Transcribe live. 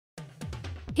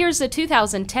Here's a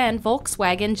 2010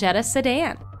 Volkswagen Jetta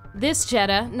Sedan. This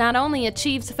Jetta not only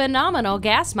achieves phenomenal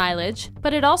gas mileage,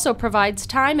 but it also provides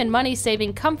time and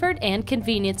money-saving comfort and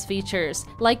convenience features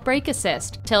like brake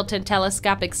assist, tilt and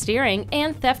telescopic steering,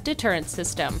 and theft deterrent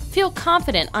system. Feel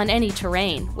confident on any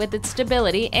terrain with its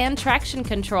stability and traction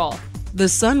control. The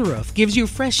sunroof gives you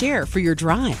fresh air for your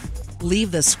drive.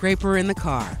 Leave the scraper in the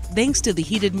car thanks to the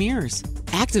heated mirrors.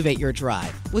 Activate your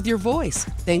drive with your voice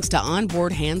thanks to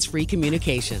onboard hands-free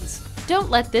communications. Don't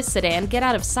let this sedan get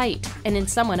out of sight and in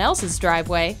someone else's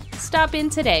driveway. Stop in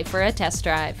today for a test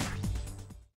drive.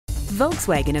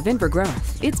 Volkswagen of Inver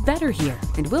Grove. It's better here,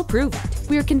 and we'll prove it.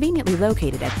 We are conveniently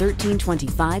located at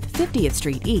 1325 50th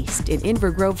Street East in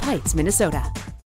Inver-Grove-Heights, Minnesota.